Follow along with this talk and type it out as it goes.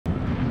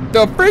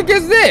The freak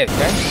is this?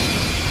 Okay.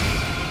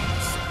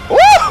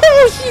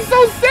 Oh, she's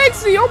so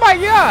sexy. Oh my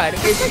god.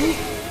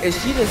 Is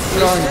she the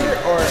sister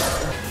or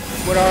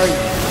what are you?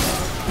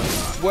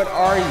 What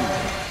are you?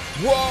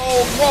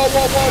 Whoa, whoa,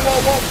 whoa, whoa,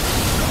 whoa, whoa.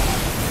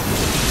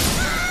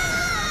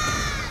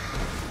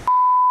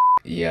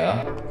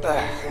 Yeah.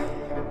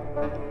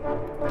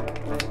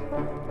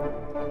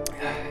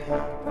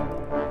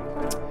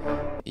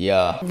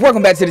 Yeah.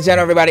 Welcome back to the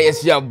channel, everybody.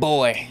 It's your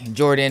boy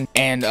Jordan,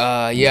 and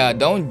yeah,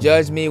 don't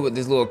judge me with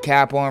this little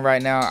cap on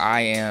right now.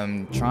 I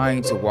am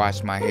trying to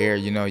wash my hair.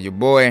 You know, your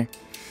boy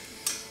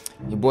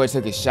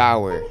took a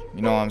shower.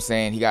 You know what I'm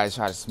saying? He gotta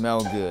try to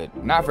smell good.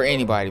 Not for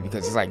anybody,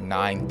 because it's like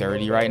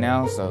 9:30 right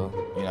now, so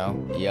you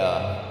know,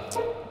 yeah,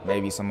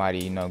 maybe somebody,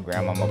 you know,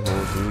 grandmama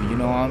pulled through. You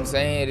know what I'm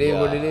saying? It is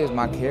what it is.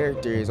 My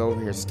character is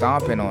over here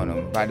stomping on them,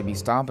 about to be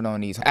stomping on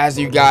these. As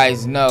you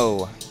guys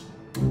know,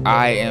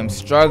 I am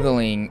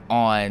struggling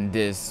on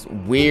this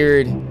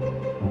weird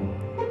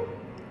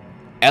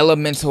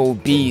elemental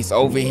beast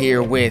over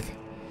here with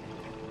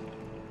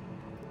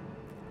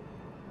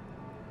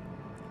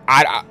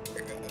I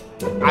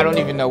don't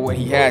even know what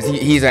he has.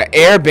 He's an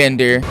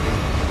airbender.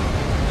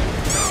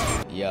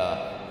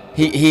 Yeah.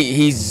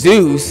 He's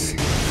Zeus.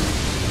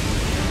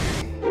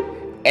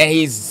 And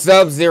he's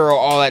Sub-Zero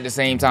all at the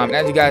same time. And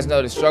as you guys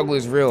know, the struggle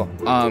is real.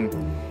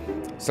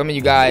 Some of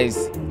you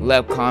guys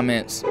left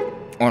comments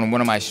on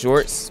one of my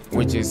shorts,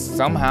 which is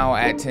somehow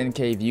at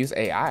 10K views.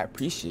 Hey, I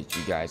appreciate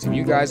you guys. If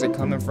you guys are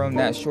coming from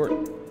that short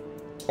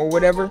or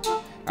whatever,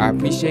 I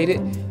appreciate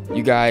it.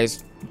 You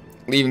guys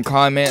leaving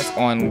comments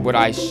on what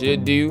I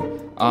should do.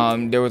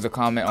 There was a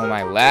comment on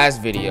my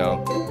last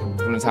video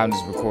from the time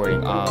this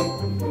recording.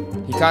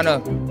 He kind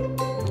of,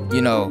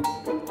 you know,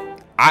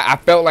 I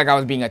felt like I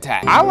was being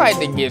attacked. I like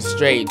to get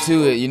straight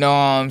to it, you know what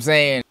I'm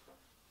saying?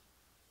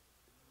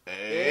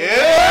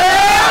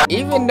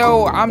 Even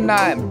though I'm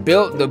not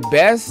built the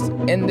best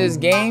in this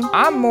game,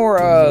 I'm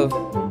more of,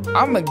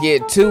 I'm gonna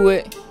get to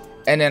it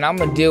and then I'm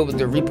gonna deal with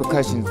the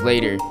repercussions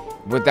later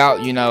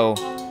without, you know,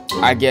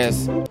 I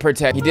guess,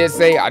 protect. He did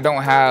say I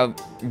don't have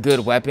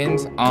good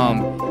weapons.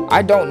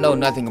 I don't know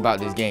nothing about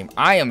this game.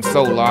 I am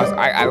so lost.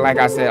 I like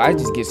I said, I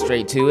just get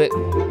straight to it,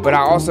 but I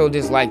also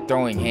just like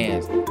throwing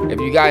hands. If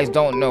you guys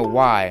don't know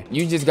why,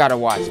 you just gotta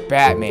watch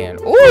Batman.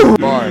 Ooh,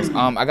 bars.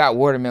 I got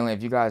watermelon.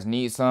 If you guys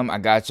need some, I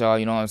got y'all.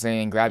 You know what I'm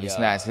saying? Grab your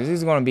snacks, because this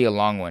is gonna be a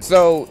long one.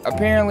 So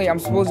apparently, I'm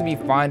supposed to be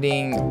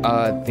finding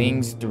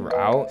things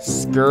throughout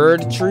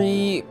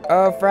Erdtree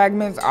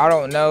fragments. I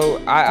don't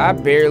know. I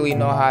barely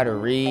know how to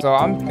read, so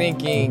I'm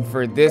thinking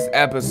for this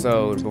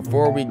episode,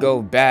 before we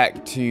go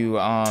back to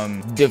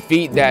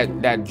defeat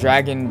that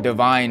dragon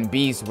divine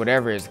beast,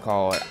 whatever it's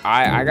called,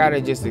 I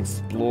gotta just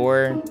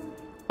explore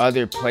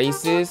other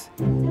places,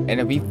 and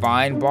if we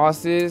find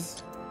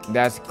bosses,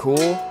 that's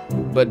cool.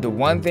 But the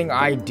one thing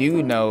I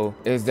do know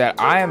is that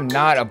I am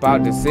not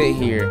about to sit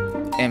here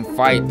and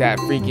fight that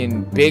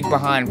freaking big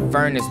behind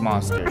furnace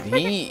monster.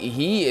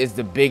 He is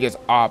the biggest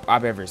op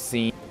I've ever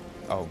seen.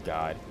 Oh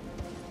god,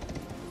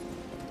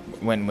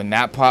 when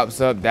that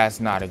pops up, that's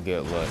not a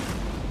good look.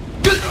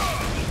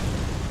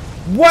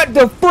 What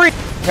the freak?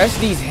 Touch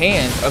these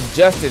hands of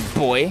justice,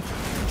 boy.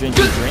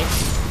 Drinky drink.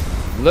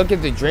 Look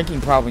at the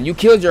drinking problem. You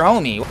killed your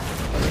homie.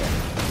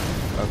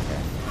 Okay.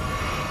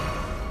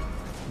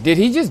 Did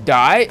he just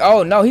die?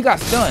 Oh no, he got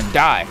stunned.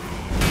 Die.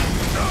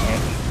 Okay.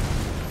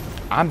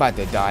 I'm about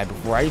to die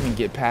before I even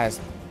get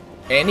past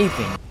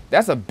anything.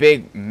 That's a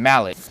big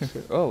mallet.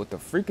 Oh, what the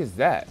freak is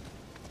that?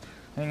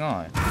 Hang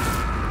on.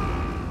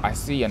 I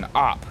see an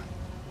op.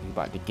 He's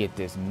about to get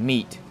this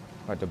meat.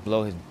 About to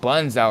blow his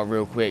buns out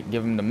real quick.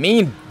 Give him the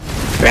mean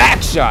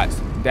back shots.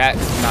 That's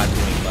not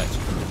doing much.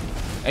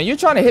 And you're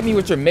trying to hit me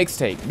with your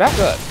mixtape. Back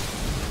up.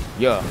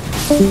 Yeah.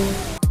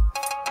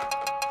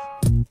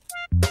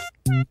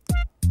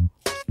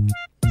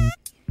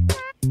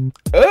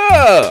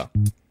 Ugh.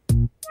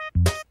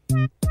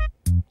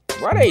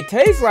 Why they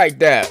taste like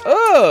that?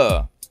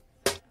 Ugh.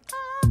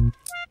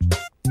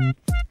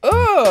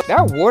 Ugh.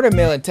 That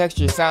watermelon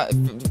texture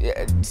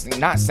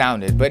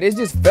sounded, but it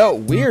just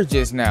felt weird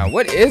just now.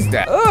 What is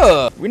that?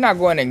 Ugh. We're not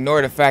going to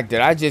ignore the fact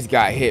that I just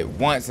got hit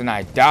once and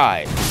I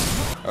died.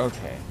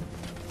 Okay.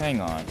 Hang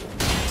on.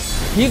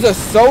 He's a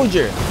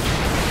soldier.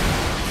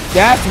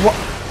 That's what.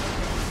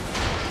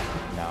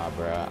 Nah,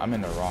 bruh. I'm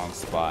in the wrong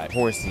spot.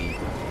 Horsey,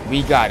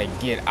 we gotta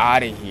get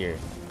out of here.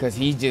 Because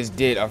he just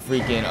did a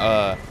freaking,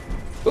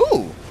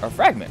 ooh, a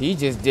fragment. He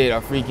just did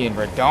a freaking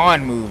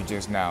Rellana move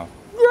just now.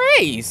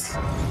 Grace.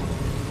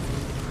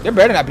 There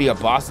better not be a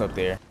boss up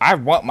there. I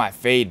want my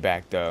fade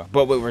back though,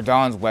 but with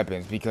Rellana's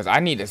weapons, because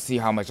I need to see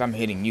how much I'm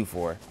hitting you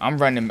for. I'm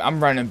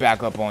running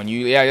back up on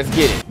you. Yeah, let's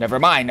get it. Never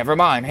mind.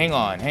 Hang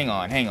on.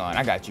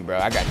 I got you, bro.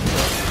 I got you,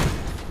 bro.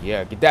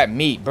 Yeah, get that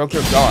meat. Broke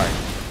your guard.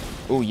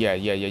 Oh yeah.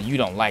 You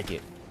don't like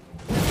it.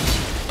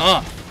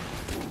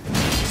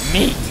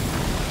 Meat.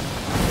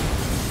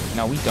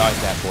 No, we dodged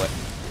that, boy.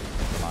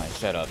 Come on,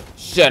 shut up.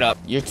 Shut up.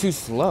 You're too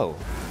slow.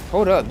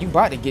 Hold up. You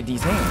about to get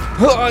these hands.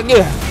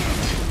 Yeah.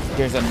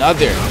 There's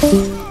another.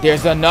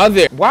 There's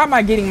another. Why am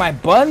I getting my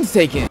buns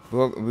taken?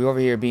 We're over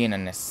here being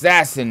an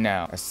assassin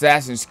now.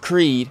 Assassin's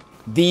Creed.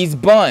 These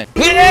buns.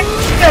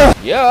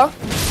 Yeah.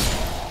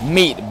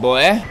 Meat,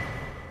 boy.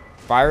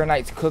 Fire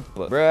Knight's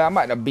cookbook. Bruh, I'm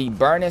about to be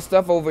burning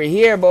stuff over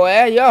here,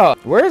 boy. Yo.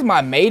 Where's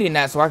my maiden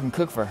at so I can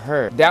cook for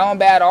her? Down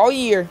bad all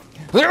year.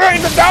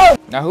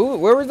 Now,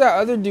 where was that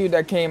other dude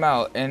that came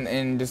out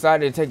and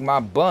decided to take my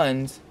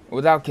buns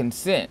without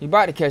consent? He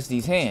about to catch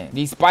these hands.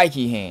 These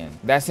spiky hands.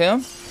 That's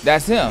him?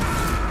 That's him.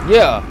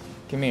 Yeah.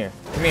 Come here.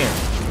 Come here.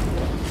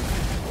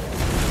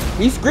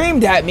 He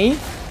screamed at me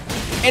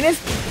and it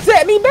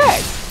set me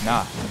back.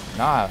 Nah,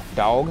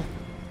 dog.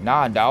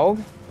 Nah,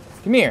 dog.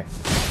 Come here.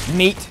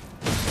 Meat.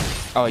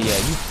 Oh yeah,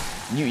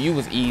 you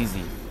was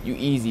easy. You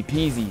easy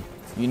peasy.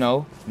 You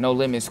know, no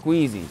limit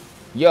squeezy.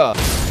 Yeah.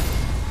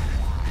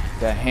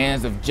 The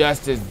hands of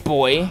justice,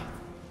 boy.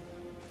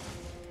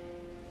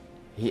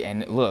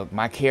 And look,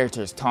 my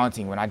character is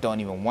taunting when I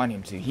don't even want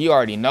him to. He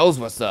already knows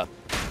what's up.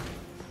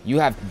 You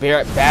have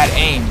bad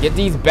aim. Get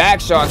these back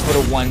shots for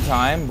the one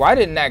time. Why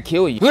didn't that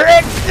kill you?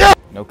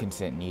 No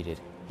consent needed.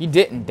 He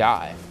didn't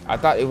die. I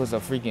thought it was a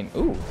freaking...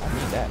 Ooh, I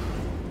need that.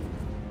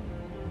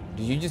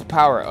 Did you just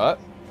power up?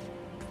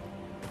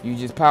 You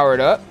just powered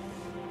up?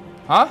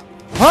 Huh?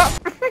 Huh?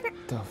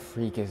 The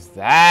freak is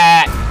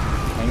that?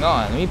 Hang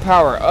on, let me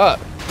power up.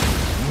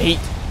 Meat.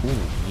 Ooh,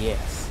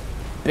 yes.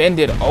 Bend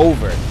it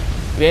over.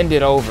 Bend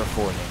it over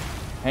for me.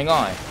 Hang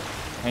on.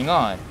 Hang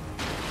on.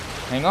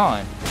 Hang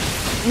on.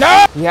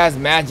 No! He has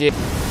magic.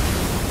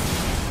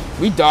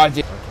 We dodge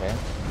it. Okay.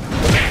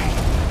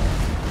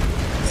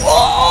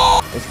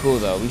 It's cool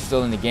though. We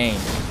still in the game.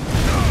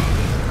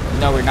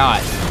 No, we're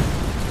not.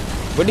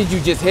 What did you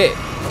just hit?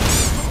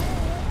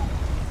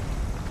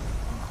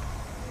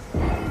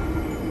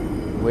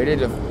 Where did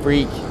the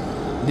freak,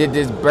 did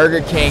this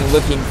Burger King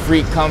looking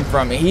freak come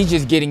from? And he's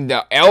just getting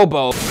the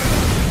elbow.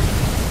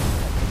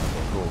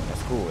 Cool,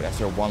 that's cool. That's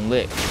your one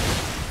lick.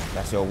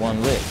 That's your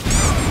one lick.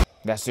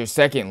 That's your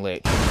second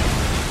lick.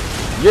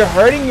 You're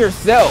hurting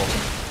yourself.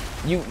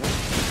 You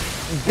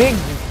big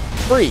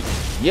freak.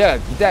 Yeah,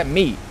 get that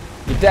meat.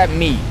 Get that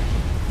meat.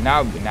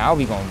 Now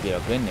we gonna get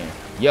up in there.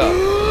 Yo.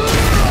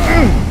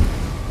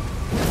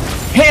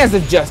 Hands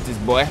of justice,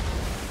 boy.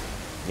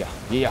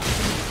 Yeah.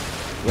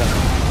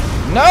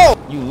 No!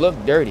 You look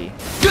dirty.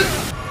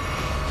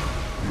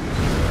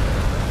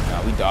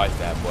 Nah, we dodged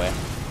that, boy.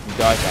 We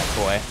dodged that,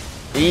 boy.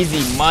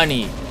 Easy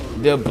money.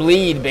 The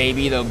bleed,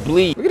 baby. The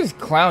bleed. Look at this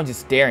clown just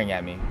staring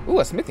at me.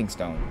 Ooh, a smithing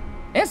stone.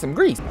 And some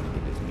grease. About to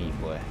get this meat,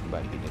 boy.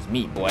 About to get this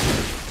meat, boy.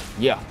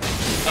 Yeah.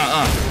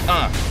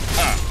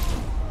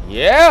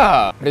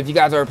 Yeah! But if you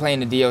guys are playing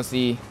the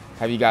DLC,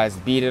 have you guys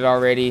beat it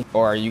already?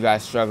 Or are you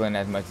guys struggling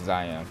as much as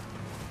I am?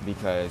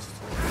 Because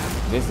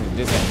this ain't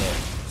it.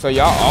 So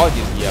y'all all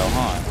just yell,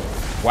 huh?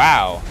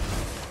 Wow.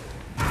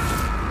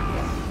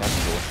 That's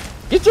cool.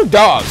 Get your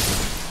dog.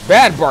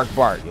 Bad bark.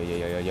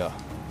 Yo.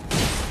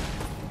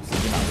 See,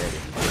 you're not ready.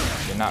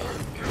 You're not ready.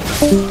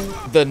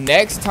 The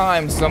next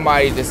time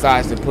somebody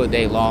decides to put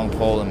their long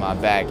pole in my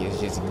back is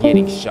just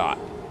getting shot.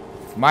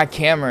 My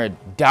camera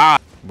died.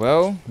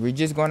 Well, we're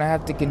just gonna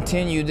have to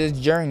continue this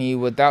journey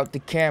without the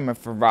camera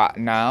for right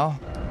now.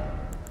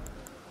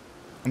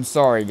 I'm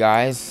sorry,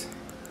 guys.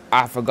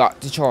 I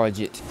forgot to charge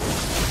it.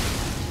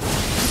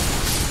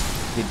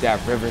 Get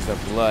that rivers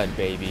of blood,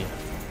 baby.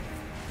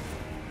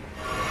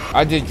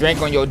 I just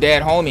drank on your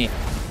dead homie.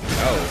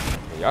 Oh,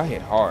 y'all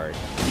hit hard.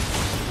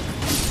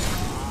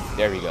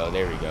 There we go.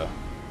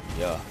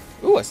 Yeah.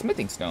 Ooh, a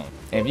smithing stone.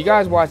 And if you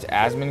guys watch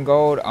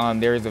Asmongold,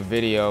 there's a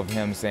video of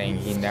him saying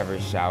he never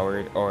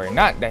showered, or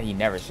not that he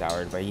never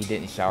showered, but he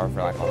didn't shower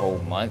for like a whole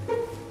month.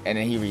 And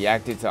then he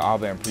reacted to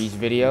Alba and Preach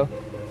video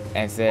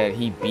and said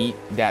he beat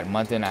that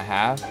month and a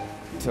half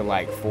to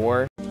like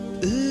 4.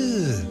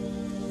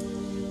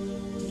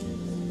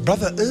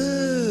 Brother,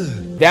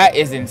 that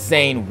is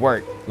insane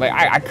work. Like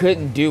I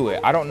couldn't do it.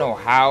 I don't know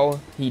how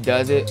he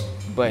does it,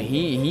 but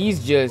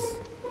he's just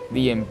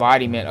the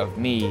embodiment of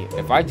me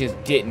if I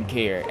just didn't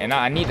care. And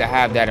I need to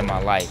have that in my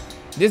life.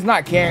 Just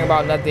not caring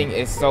about nothing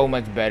is so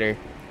much better.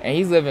 And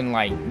he's living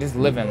like just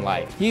living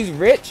life. He's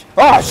rich.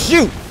 Oh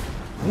shoot!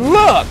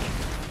 Look!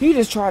 He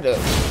just tried to.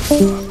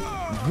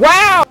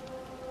 Wow!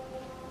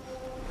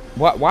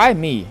 Why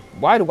me?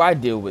 Why do I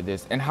deal with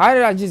this? And how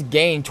did I just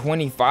gain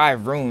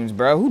 25 runes,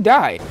 bro? Who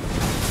died? No.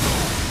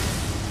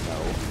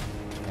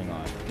 Hang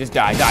on. Just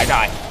die.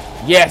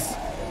 Yes!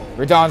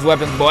 Radon's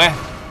weapons, boy.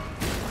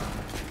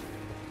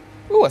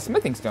 Ooh, a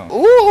smithing stone.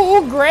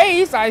 Ooh,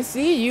 Grace, I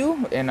see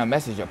you. And a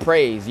message of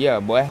praise. Yeah,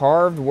 boy.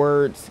 Carved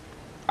words.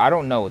 I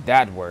don't know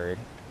that word.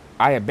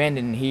 I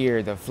abandon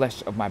here the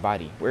flesh of my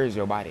body. Where is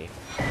your body?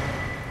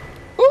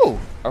 Ooh,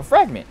 a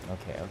fragment.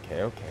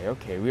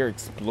 Okay. We're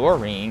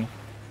exploring.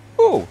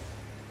 Ooh,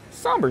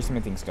 somber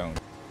smithing stone.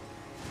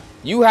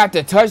 You have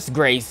to touch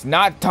Grace,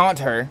 not taunt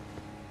her.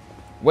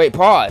 Wait,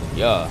 pause.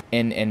 Yeah.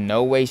 In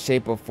no way,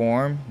 shape, or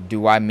form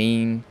do I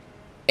mean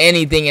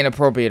anything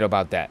inappropriate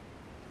about that.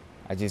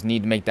 I just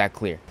need to make that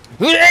clear.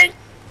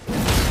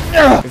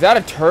 Is that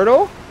a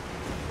turtle?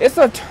 It's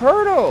a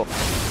turtle.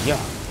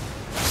 Yeah.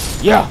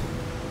 Yeah.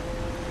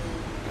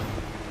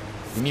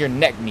 Give me your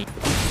neck meat.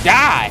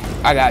 Die!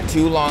 I got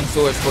 2 long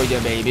swords for you,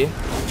 baby.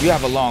 You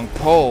have a long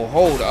pole.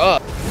 Hold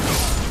up.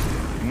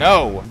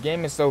 No. The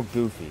game is so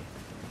goofy.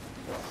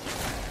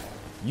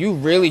 You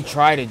really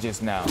tried it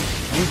just now.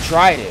 You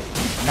tried it.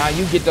 Now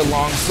you get the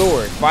long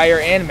sword. Fire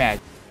and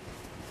magic.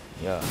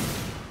 Yeah.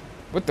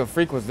 What the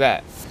freak was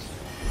that?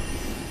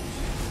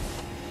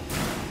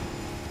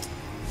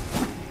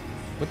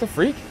 What the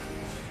freak?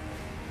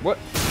 What?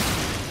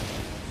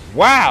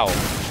 Wow.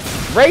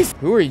 Race.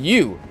 Who are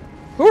you?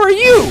 Who are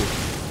you?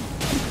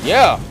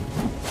 Yeah.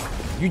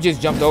 You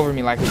just jumped over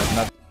me like it was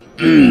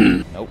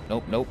nothing. Nope,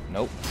 nope, nope,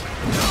 nope.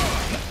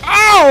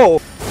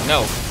 Oh!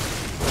 No.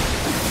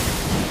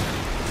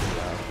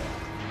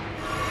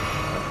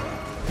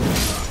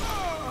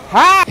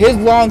 Ha! His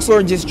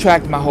longsword just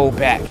tracked my whole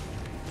back.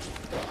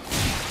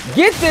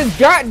 Get this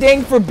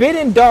goddamn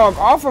forbidden dog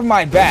off of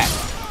my back.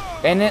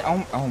 And then,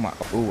 oh my,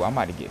 ooh, I'm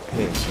about to get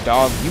pissed.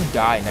 Dog, you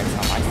die next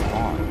time I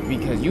spawn.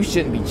 Because you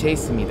shouldn't be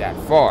chasing me that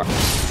far.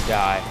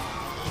 Die.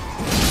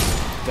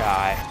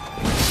 Die.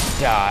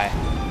 Die.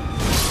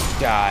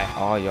 Die.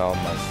 All y'all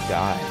must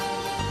die.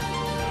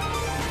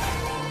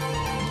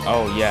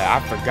 Oh yeah, I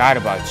forgot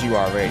about you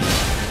already.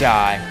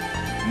 Die.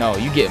 No,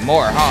 you get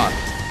more, huh?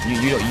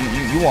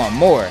 You want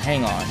more.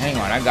 Hang on,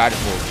 I got it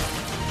for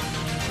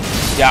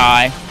you.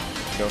 Die.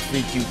 The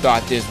freak you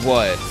thought this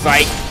was.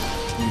 Psych.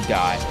 You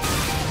die.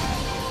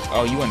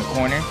 Oh, you in the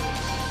corner?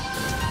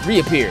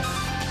 Reappear.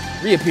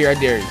 Reappear, I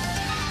dare you.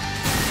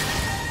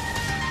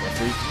 The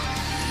freak.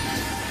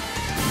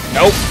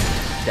 Nope.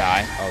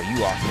 Die. Oh,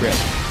 you off rip.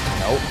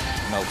 Nope.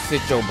 Nope.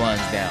 Sit your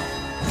buns down.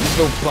 Sit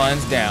your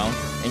buns down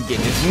and get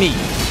this meat.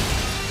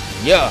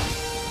 Yeah.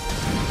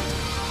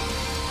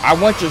 I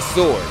want your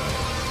sword.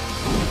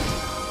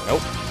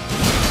 Nope.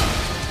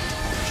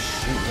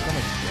 Shoot, look how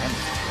much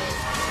damage.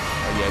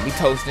 Oh yeah, we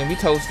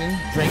toasting.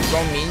 Drinks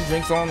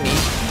on me,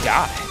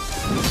 Die.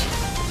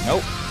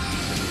 Nope.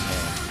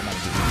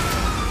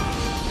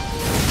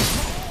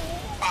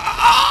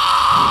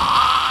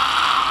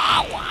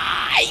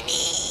 Why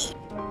me?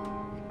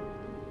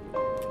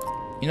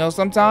 You know,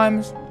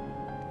 sometimes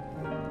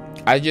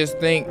I just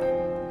think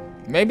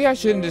maybe I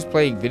shouldn't just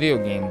play video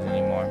games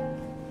anymore,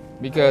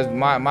 because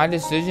my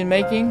decision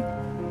making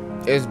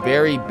is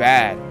very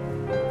bad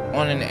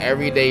on an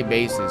everyday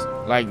basis.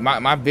 Like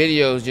my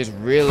videos just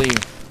really,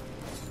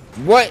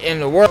 what in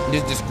the world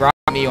just describe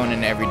me on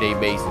an everyday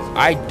basis.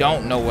 I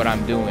don't know what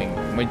I'm doing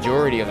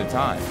majority of the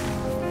time.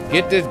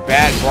 Get this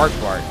bad bark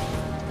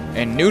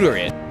and neuter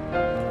it.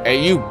 Hey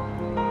you,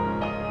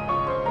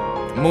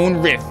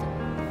 Moon Rift.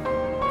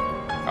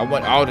 I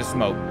want all the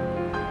smoke.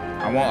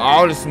 I want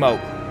all the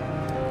smoke.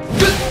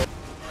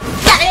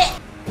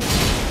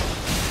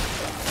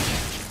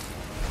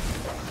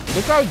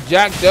 Look how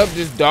jacked up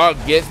this dog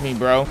gets me,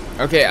 bro.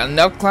 Okay,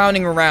 enough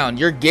clowning around.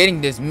 You're getting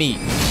this meat.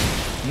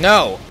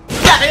 No.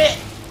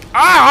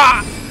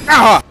 Ah!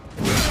 Ah!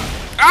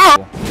 Ah!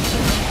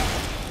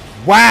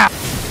 Wow.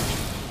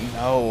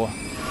 No.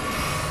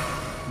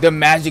 The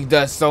magic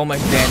does so much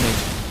damage.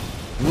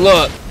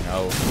 Look.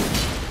 No.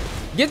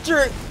 Get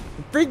your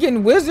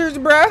freaking wizards,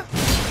 bruh.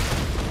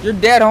 You're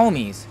dead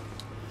homies.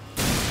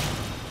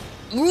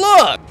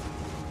 Look.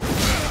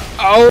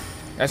 Oh.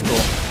 That's cool.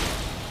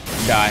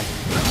 Die.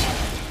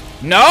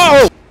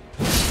 No!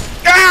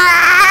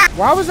 Ah!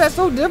 Why was that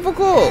so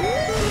difficult?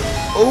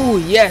 Oh,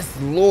 yes,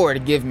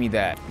 Lord, give me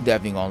that.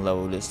 Definitely gonna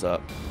level this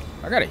up.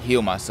 I gotta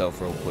heal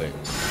myself real quick.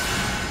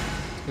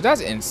 But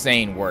that's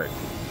insane work.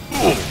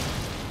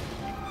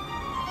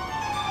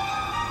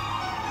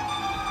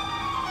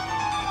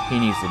 He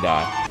needs to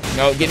die.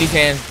 No, get these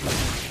hands.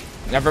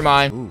 Never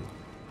mind. Ooh.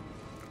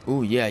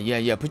 Ooh,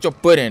 yeah. Put your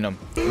foot in him.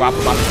 I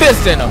put my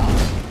fist in him.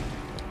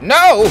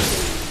 No!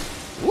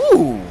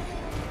 Ooh.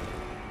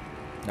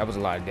 That was a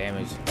lot of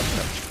damage.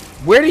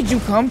 Where did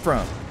you come from?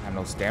 I have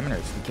no stamina.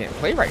 We can't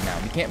play right now.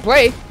 We can't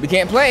play.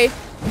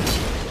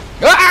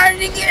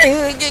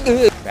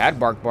 Bad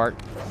bark.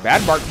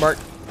 Bad bark.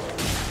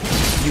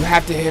 You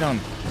have to hit him.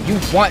 You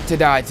want to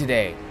die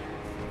today.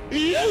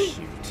 Shoot.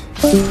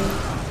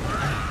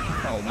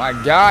 Oh my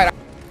god.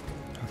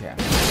 Okay.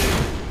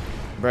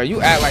 Bro, you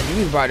act like you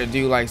was about to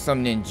do like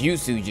some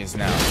ninjutsu just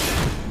now.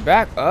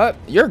 Back up.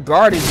 Your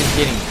guard is just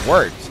getting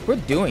worked.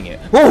 Quit doing it.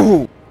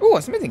 Ooh. Ooh, a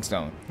smithing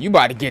stone. You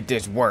about to get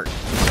this work.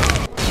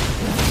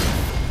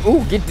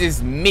 Ooh, get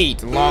this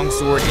meat.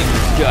 Longsword in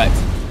the gut.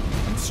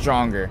 I'm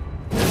stronger.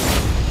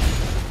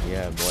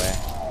 Yeah,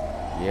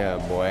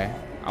 boy.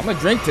 I'm gonna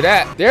drink to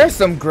that. There's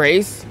some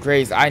Grace.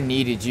 Grace, I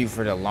needed you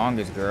for the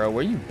longest, girl.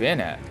 Where you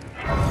been at?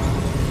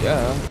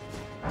 Yeah.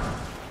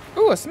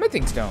 Ooh, a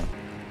smithing stone.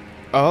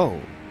 Oh.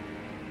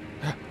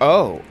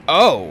 Oh,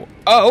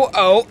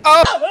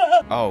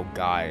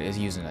 God, it's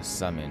using a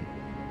summon.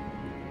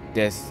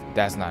 That's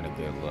not a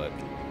good look.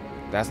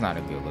 That's not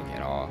a good look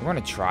at all. We're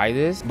gonna try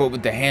this, but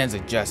with the hands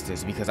of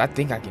justice, because I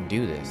think I can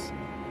do this.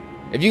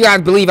 If you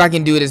guys believe I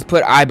can do this,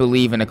 put I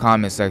believe in the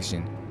comment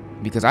section,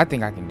 because I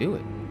think I can do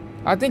it.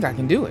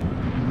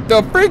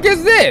 The freak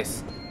is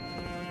this?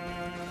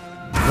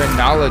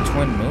 Rellana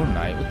Twin Moon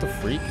Knight. What the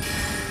freak?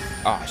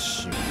 Oh,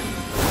 shoot.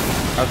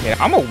 Okay,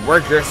 I'm gonna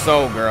work your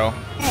soul, girl.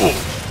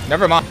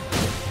 Never mind.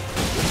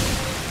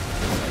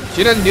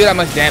 She doesn't do that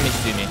much damage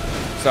to me,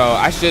 so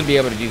I should be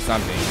able to do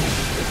something.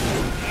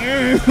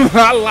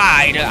 I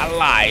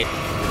lied.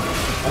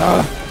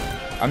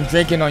 I'm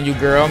drinking on you,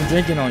 girl. I'm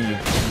drinking on you.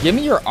 Give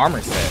me your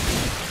armor set.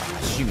 Oh,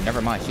 shoot,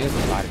 never mind. She does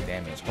a lot of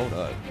damage. Hold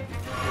up.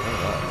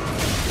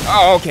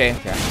 Oh, okay.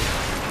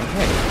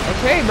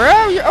 Okay,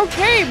 bro. You're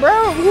okay,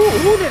 bro.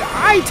 Who did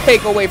I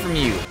take away from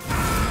you?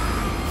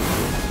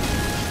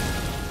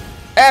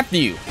 F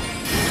you.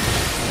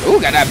 Ooh,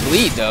 got that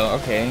bleed though.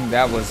 Okay,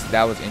 that was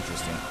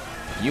interesting.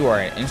 You are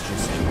an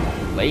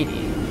interesting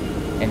lady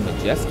and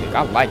majestic.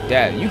 I like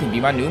that. You can be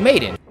my new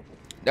maiden.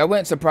 That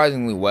went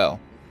surprisingly well.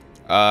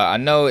 I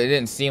know it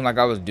didn't seem like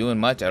I was doing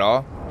much at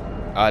all.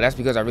 That's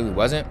because I really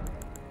wasn't.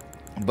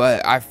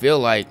 But I feel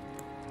like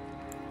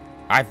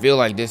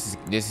this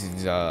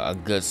is a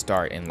good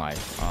start in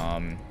life.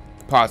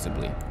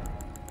 Possibly.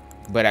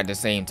 But at the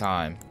same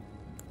time,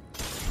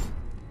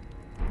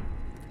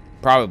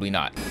 probably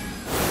not.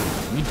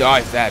 You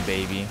dodged that,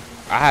 baby.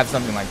 I have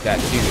something like that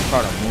too. It's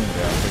called a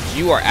moonbell. But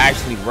you are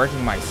actually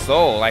working my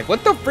soul. Like,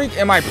 what the freak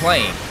am I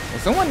playing?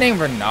 Is someone named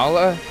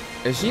Rellana?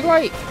 Is she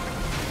like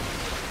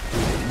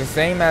the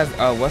same as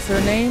what's her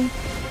name?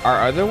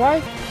 Our other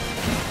wife?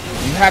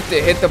 You have to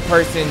hit the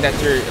person that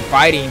you're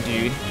fighting,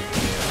 dude.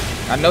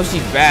 I know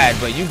she's bad,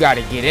 but you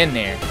gotta get in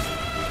there.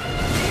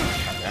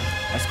 Okay.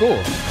 That's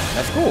cool.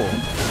 That's cool.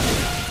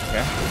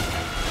 Okay.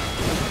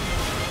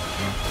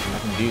 I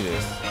can do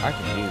this. I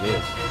can do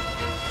this.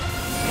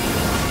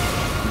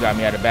 You got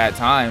me at a bad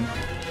time.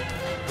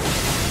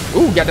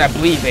 Ooh, got that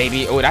bleed,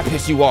 baby. Oh, that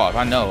pissed you off.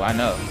 I know.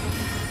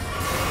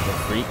 The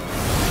freak.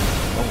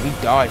 Oh, we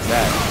dodged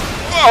that.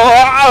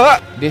 Oh,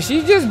 did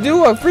she just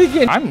do a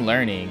freaking... I'm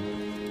learning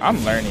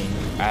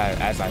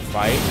as I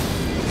fight.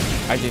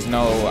 I just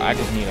know I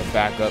just need a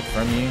backup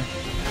from you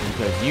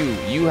because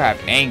you have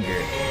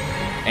anger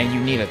and you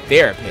need a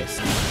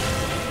therapist.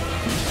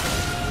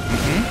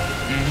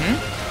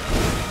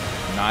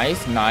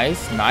 Nice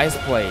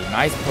play.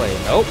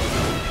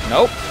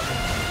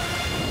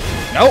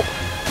 Nope.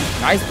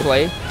 Nice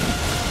play.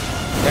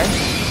 Okay.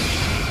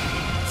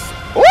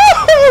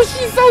 Ooh,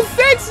 she's so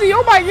sexy.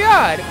 Oh my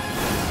god.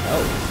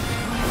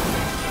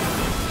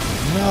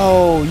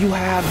 No, you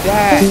have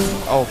that.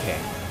 Okay.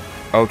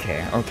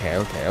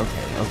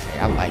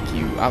 I like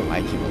you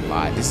a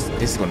lot. This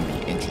is gonna be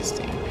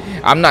interesting.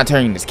 I'm not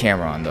turning this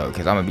camera on though,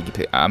 because I'm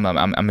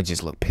gonna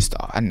just look pissed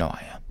off. I know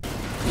I am.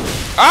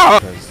 Oh!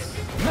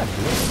 I'm not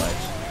doing much.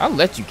 I'll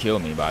let you kill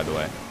me, by the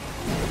way.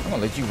 I'm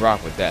gonna let you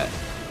rock with that.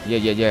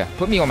 Yeah.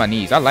 Put me on my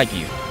knees. I like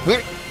you.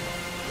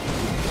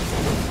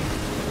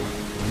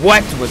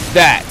 What was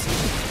that?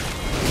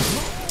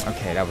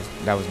 Okay, that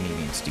was me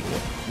being stupid.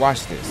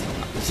 Watch this.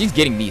 She's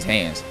getting these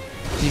hands.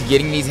 She's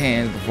getting these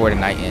hands before the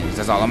night ends.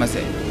 That's all I'm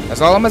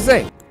gonna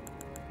say.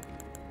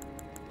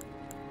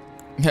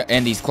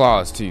 And these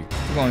claws too.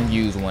 I'm gonna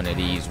use one of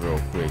these real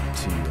quick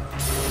too.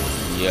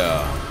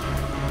 Yeah.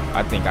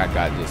 I think I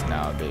got this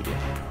now, baby.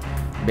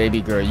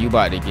 Baby girl, you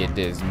about to get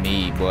this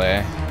meat,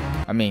 boy.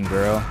 I mean,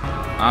 girl.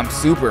 I'm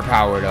super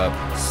powered up.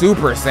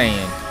 Super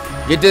Saiyan.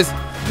 Get this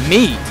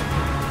meat.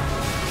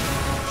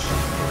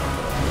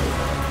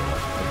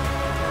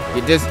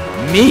 Get this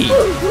meat.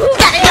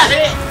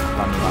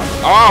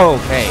 Oh,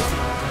 okay.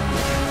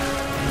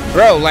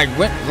 Bro, like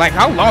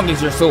how long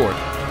is your sword?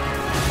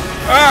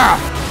 Ah!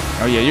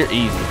 Oh yeah, you're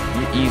easy.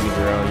 You're easy,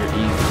 girl. You're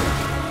easy.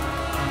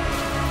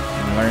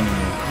 I'm learning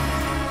you.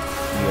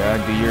 Yeah,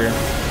 do your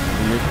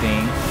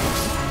thing.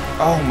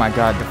 Oh my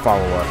god, the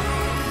follow-up.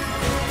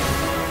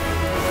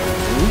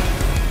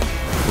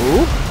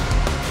 Ooh.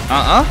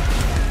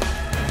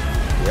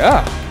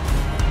 Yeah.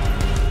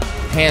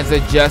 Hands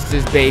of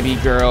justice, baby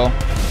girl.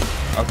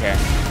 Okay,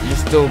 you're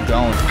still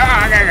going. Ooh.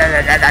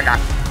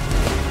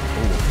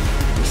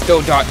 You're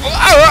still dodging.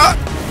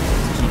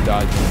 Keep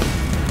dodging.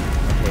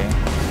 Okay.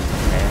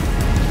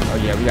 Oh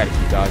yeah, we gotta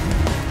keep dodging.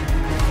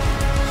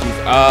 She's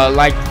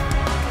like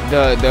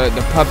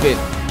the puppet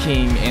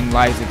king in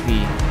Liza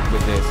P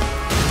with this.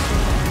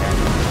 Okay.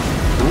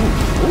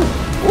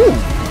 Ooh.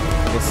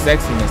 The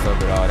sexiness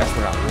of it all. That's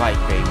what I like,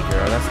 baby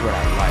girl. That's what I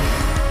like.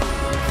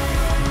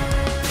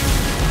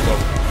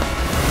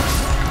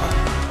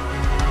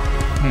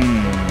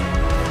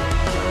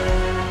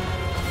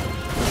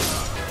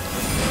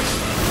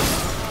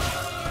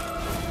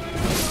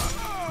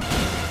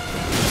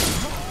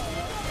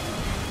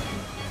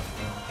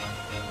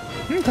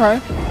 Okay.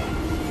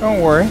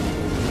 Don't worry.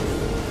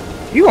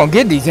 You gonna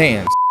get these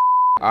hands.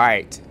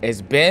 Alright.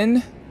 It's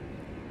been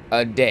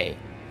a day.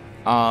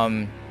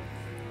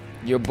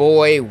 Your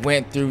boy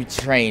went through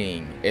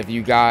training. If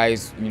you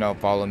guys,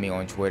 follow me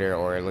on Twitter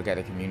or look at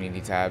the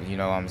community tab, you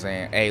know what I'm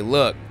saying? Hey,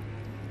 look.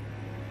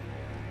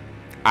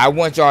 I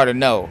want y'all to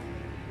know.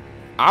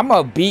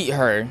 I'ma beat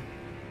her.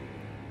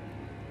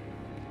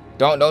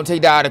 Don't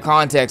take that out of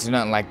context or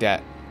nothing like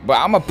that. But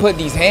I'ma put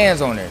these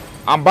hands on her.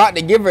 I'm about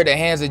to give her the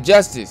hands of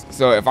justice.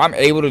 So if I'm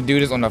able to do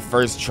this on the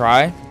first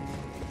try,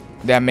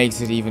 That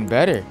makes it even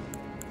better.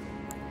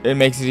 It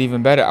makes it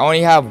even better. I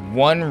only have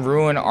one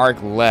ruin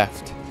arc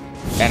left,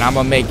 and I'm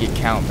gonna make it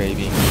count,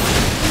 baby.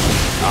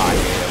 Ah,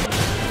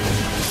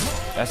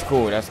 yeah. That's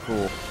cool. That's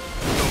cool.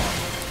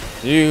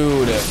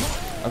 Dude.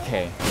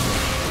 Okay.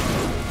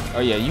 Oh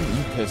yeah, you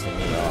pissing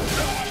me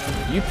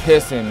off. You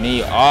pissing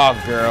me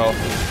off, girl.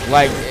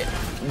 Like,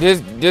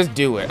 just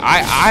do it.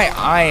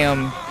 I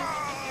am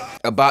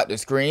about to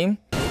scream.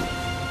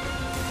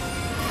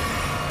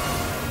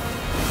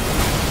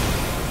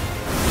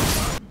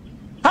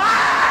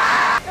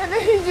 And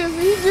then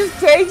he just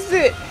takes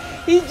it.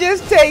 He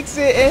just takes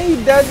it and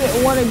he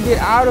doesn't want to get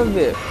out of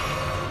it.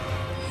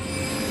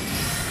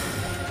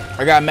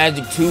 I got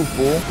magic 2,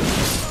 fool.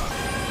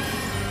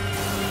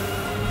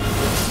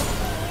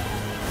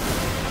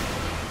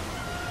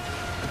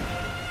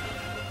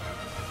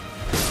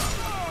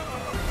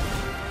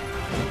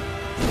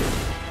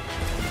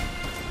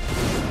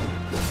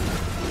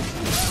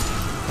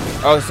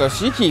 Oh, so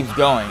she keeps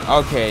going.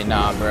 Okay,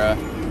 nah, bruh.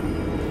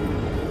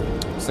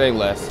 Say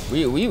less.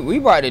 We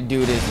about to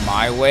do this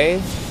my way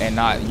and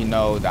not, you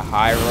know, the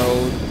high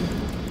road.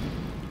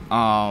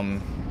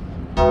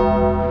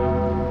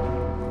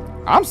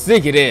 I'm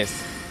sick of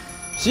this.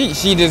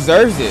 She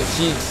deserves it.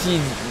 She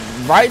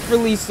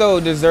rightfully so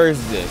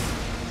deserves this.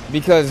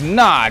 Because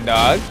nah,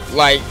 dog.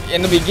 Like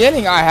in the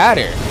beginning I had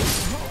her.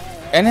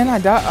 And then I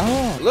died.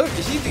 Oh, look,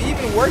 she's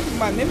even working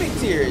my mimic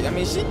tier. I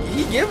mean,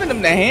 he giving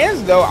him the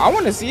hands though. I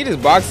want to see this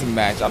boxing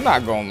match. I'm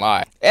not gonna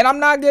lie. And I'm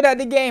not good at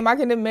the game. I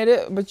can admit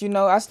it. But you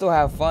know, I still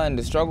have fun.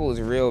 The struggle is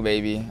real,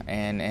 baby.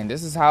 And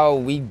this is how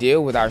we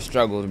deal with our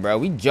struggles, bro.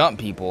 We jump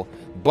people.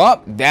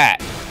 Bump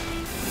that.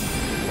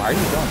 Why are you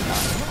doing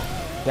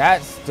that?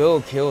 That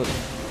still killed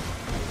him.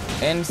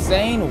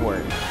 Insane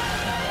work.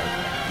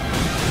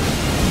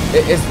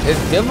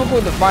 It's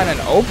difficult to find an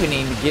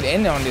opening to get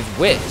in on this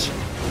witch.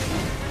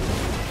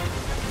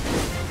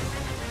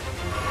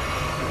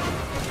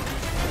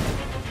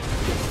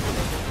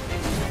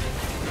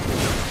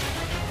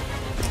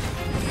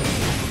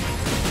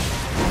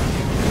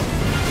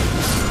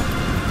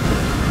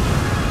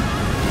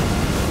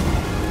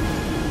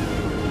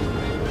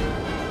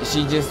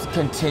 She just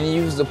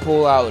continues to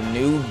pull out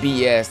new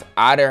BS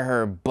out of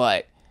her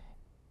butt.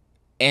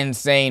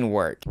 Insane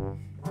work.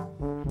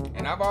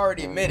 And I've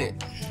already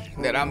admitted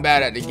that I'm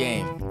bad at the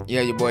game.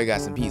 Yeah, your boy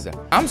got some pizza.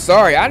 I'm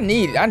sorry, I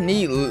need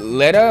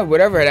Letta,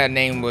 whatever that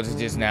name was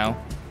just now.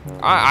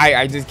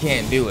 I just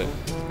can't do it.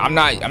 I'm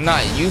not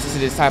used to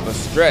this type of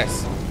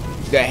stress.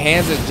 The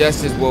hands of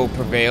justice will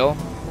prevail,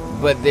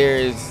 but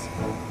there's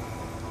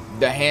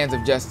the hands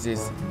of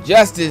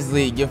Justice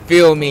League, you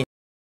feel me?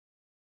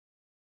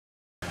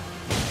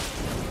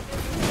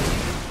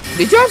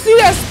 Did y'all see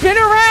that spin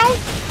around?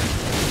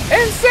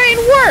 Insane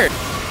work!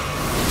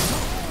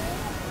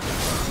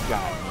 She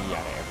got me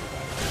out of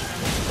everybody.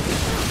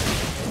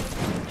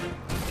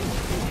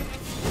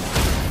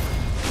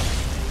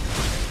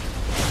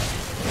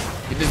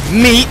 Get this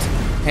meat!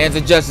 Hands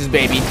of justice,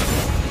 baby.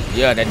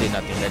 Yeah, that did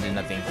nothing. That did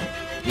nothing.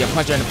 Yeah,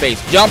 punch her in the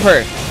face. Jump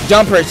her!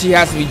 Jump her! She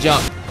has to be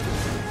jumped.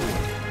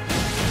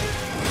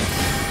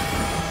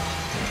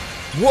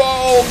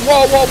 Whoa!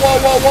 Whoa! Whoa! Whoa!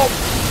 Whoa! Whoa!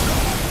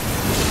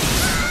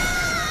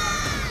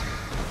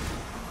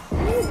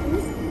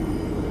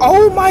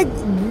 Oh my,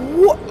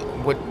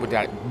 what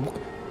that?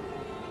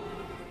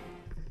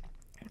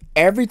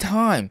 Every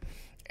time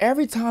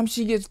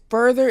she gets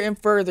further and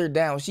further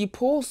down, she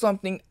pulls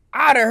something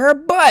out of her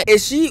butt.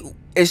 Is she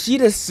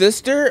the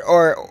sister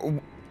or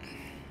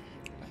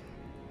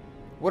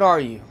what are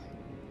you?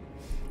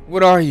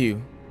 What are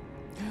you?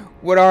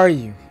 What are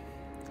you?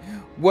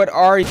 What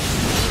are you?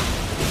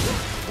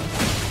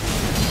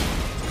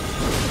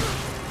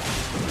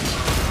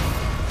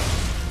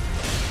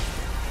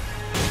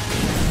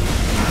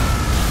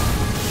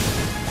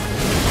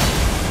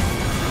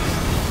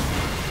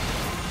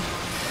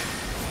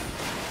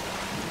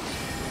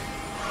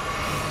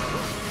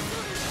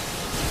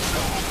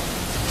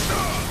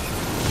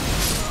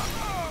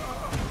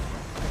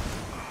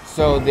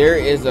 So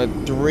there's a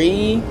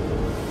 3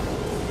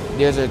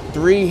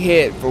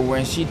 hit for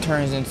when she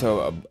turns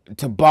into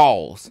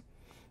balls.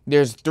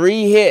 There's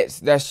 3 hits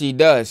that she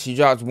does. She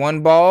drops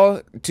 1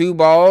 ball, 2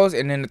 balls,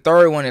 and then the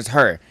third one is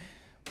her.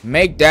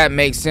 Make that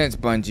make sense,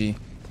 Bungie.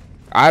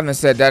 I haven't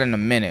said that in a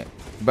minute,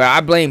 but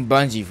I blame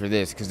Bungie for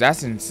this because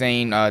that's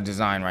insane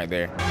design right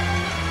there.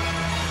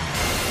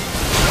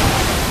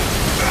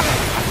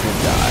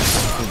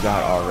 I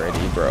forgot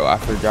already, bro. I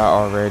forgot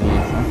already.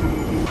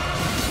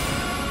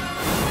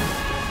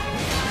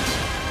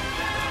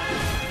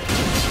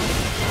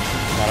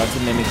 Shout out to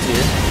Mimic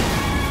here.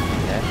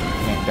 Okay,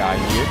 can't die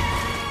here.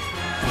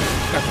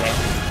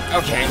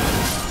 Okay.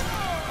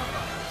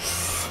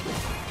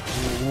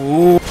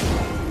 Ooh.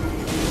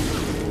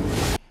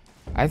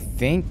 I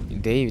think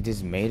they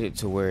just made it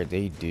to where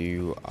they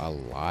do a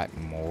lot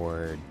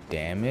more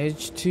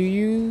damage to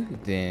you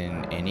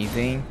than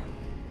anything.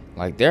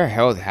 Like, their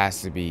health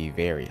has to be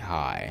very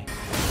high.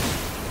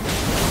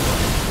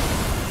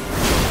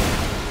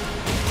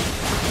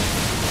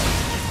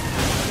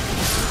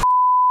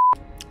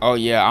 Oh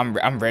yeah,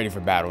 I'm ready for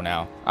battle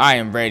now. I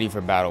am ready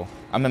for battle.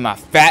 I'm in my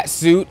fat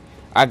suit.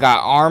 I got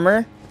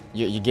armor.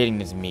 You're getting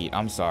this meat.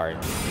 I'm sorry.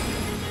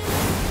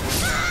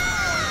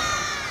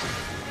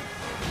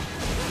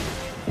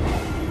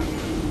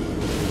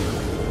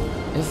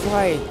 It's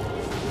like,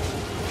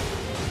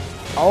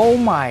 oh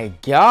my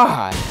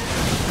god.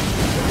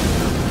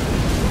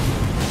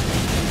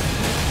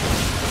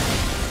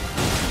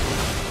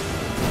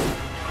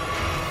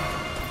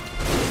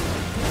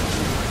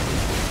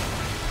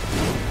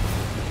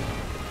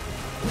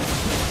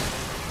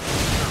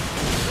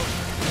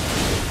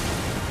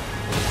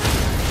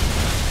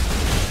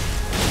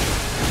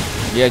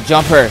 Yeah,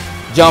 jump her,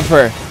 jump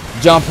her,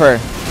 jump her.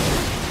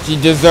 She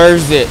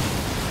deserves it.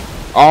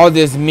 All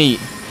this meat.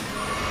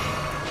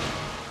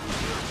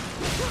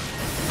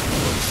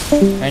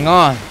 Hang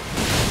on.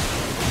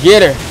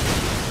 Get her.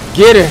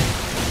 Get her.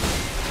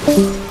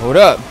 Hold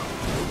up.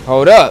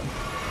 Hold up.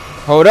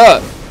 Hold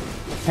up.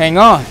 Hang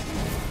on.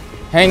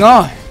 Hang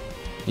on.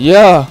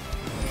 Yeah.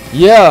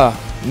 Yeah.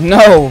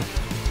 No.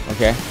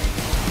 Okay.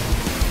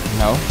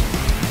 No.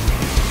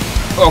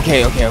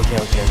 Okay, okay, okay, okay,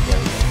 okay, okay.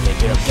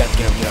 Get up, get up,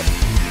 get up, get up.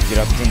 Get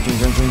up, drink, drink,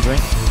 drink, drink,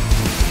 drink.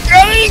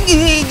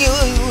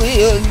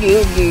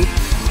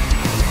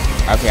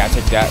 Okay, I'll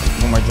take that.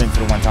 One more drink for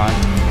the one time.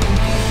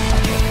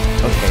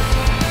 Okay.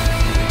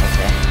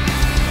 Okay.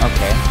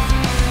 Okay.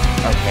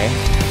 Okay.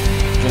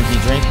 Drinky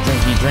drink,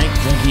 drinky drink,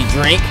 drinky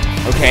drink.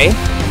 Okay.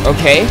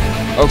 Okay.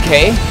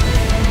 Okay.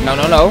 No,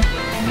 no, no.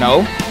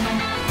 No.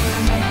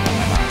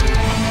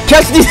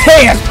 Catch these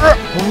hands!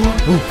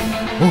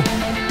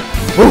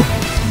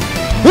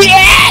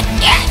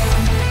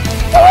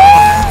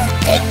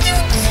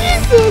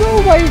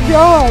 Oh my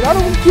god, I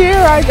don't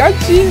care. I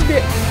cheesed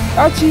it.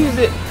 I cheesed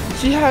it.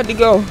 She had to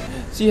go.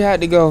 She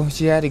had to go.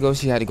 She had to go.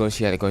 She had to go.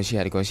 She had to go. She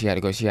had to go. She had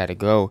to go. She had to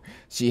go.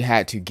 She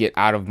had to get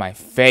out of my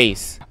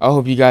face. I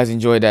hope you guys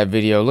enjoyed that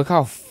video. Look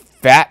how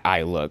fat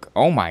I look.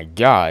 Oh my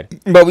god.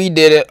 But we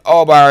did it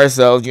all by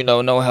ourselves. You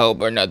know, no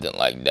help or nothing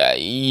like that.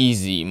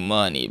 Easy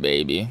money,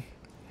 baby.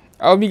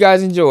 I hope you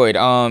guys enjoyed.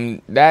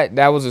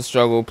 That was a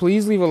struggle.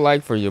 Please leave a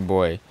like for your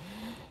boy.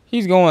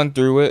 He's going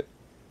through it.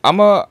 I'm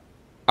gonna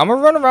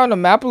run around the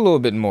map a little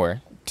bit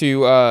more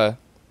to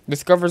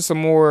discover some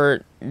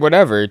more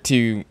whatever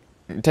to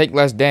take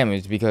less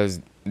damage, because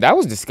that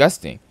was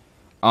disgusting.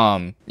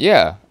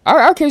 Yeah,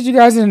 I'll catch you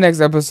guys in the next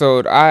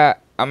episode. I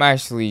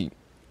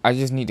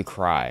just need to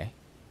cry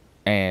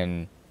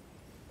and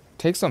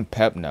take some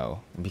Pepno,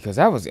 because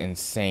that was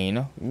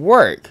insane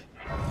work.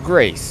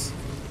 Grace,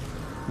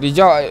 did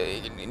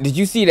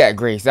you see that,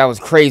 Grace? That was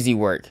crazy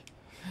work.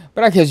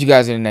 But I'll catch you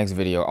guys in the next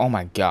video. Oh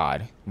my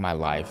god, my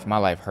life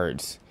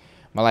hurts.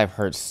 My life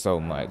hurts so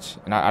much,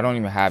 and I don't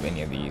even have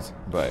any of these.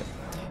 But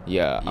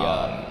yeah,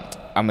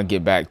 I'm gonna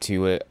get back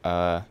to it.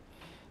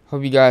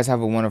 Hope you guys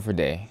have a wonderful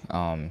day.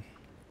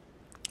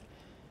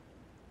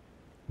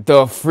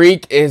 The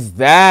freak is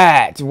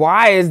that?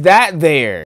 Why is that there?